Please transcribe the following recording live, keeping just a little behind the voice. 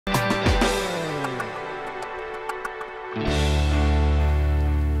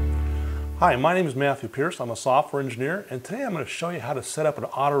Hi, my name is Matthew Pierce. I'm a software engineer, and today I'm going to show you how to set up an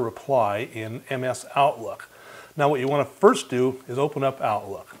auto reply in MS Outlook. Now what you want to first do is open up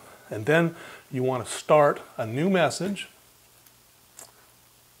Outlook, and then you want to start a new message,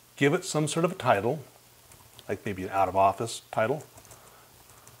 give it some sort of a title, like maybe an out of office title,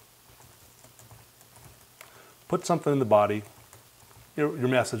 put something in the body, your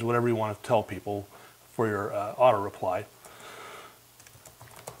message, whatever you want to tell people for your auto reply.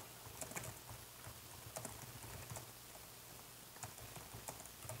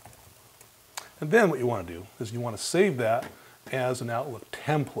 And then what you want to do is you want to save that as an Outlook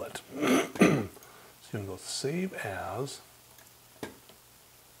template. So you're going to go Save As.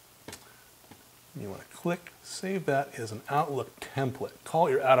 You want to click Save that as an Outlook template. Call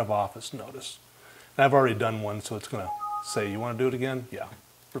it your out of office notice. And I've already done one, so it's going to say, you want to do it again? Yeah,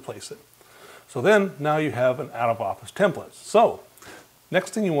 replace it. So then now you have an out of office template. So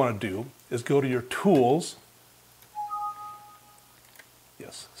next thing you want to do is go to your tools.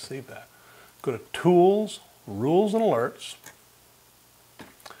 Yes, save that. Go to Tools, Rules and Alerts.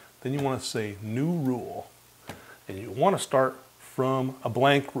 Then you want to say New Rule. And you want to start from a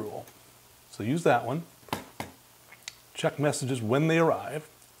blank rule. So use that one. Check messages when they arrive.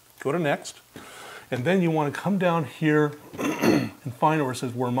 Go to Next. And then you want to come down here and find where it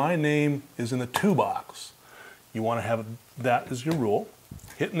says where my name is in the to box. You want to have that as your rule.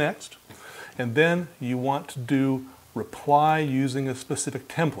 Hit Next. And then you want to do reply using a specific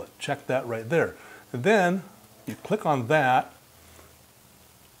template. Check that right there. And then you click on that.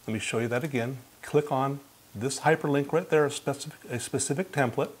 Let me show you that again. Click on this hyperlink right there, a specific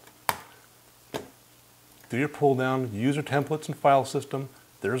template. Do your pull down, user templates and file system.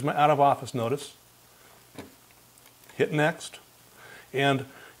 There's my out of office notice. Hit Next. And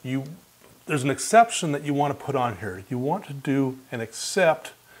there's an exception that you want to put on here. You want to do an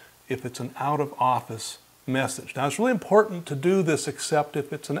accept if it's an out of office message. Now it's really important to do this except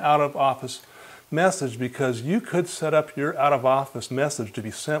if it's an out of office message, because you could set up your out of office message to be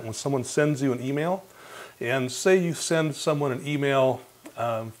sent when someone sends you an email. And say you send someone an email,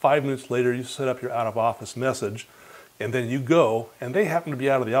 5 minutes later you set up your out of office message, and then you go and they happen to be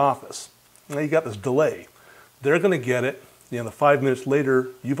out of the office. Now you got this delay. They're going to get it. The 5 minutes later,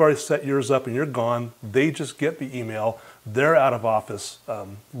 you've already set yours up and you're gone. They just get the email. Their out of office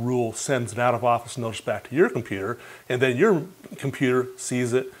rule sends an out of office notice back to your computer, and then your computer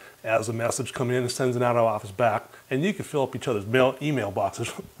sees it as a message coming in and sends an out of office back, and you can fill up each other's email boxes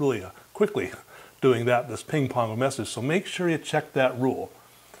really quickly doing that, this ping pong of messages. So make sure you check that rule.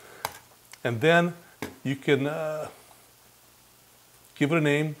 And then you can give it a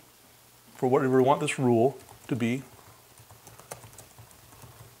name for whatever you want this rule to be.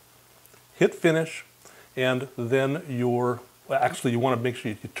 Hit Finish, and then actually you want to make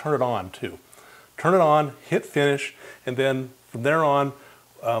sure you turn it on too. Turn it on, hit Finish, and then from there on,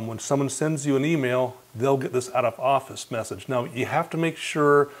 when someone sends you an email, they'll get this out of office message. Now you have to make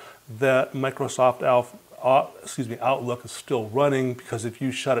sure that Microsoft Outlook is still running, because if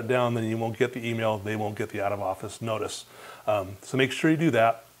you shut it down, then you won't get the email, they won't get the out of office notice. So make sure you do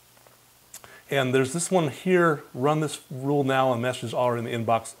that. And there's this one here, run this rule now and messages already in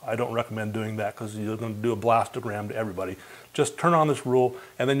the inbox. I don't recommend doing that because you're going to do a blastogram to everybody. Just turn on this rule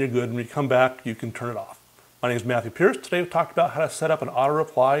and then you're good. When you come back, you can turn it off. My name is Matthew Pierce. Today we talked about how to set up an auto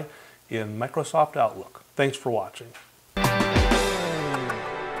reply in Microsoft Outlook. Thanks for watching.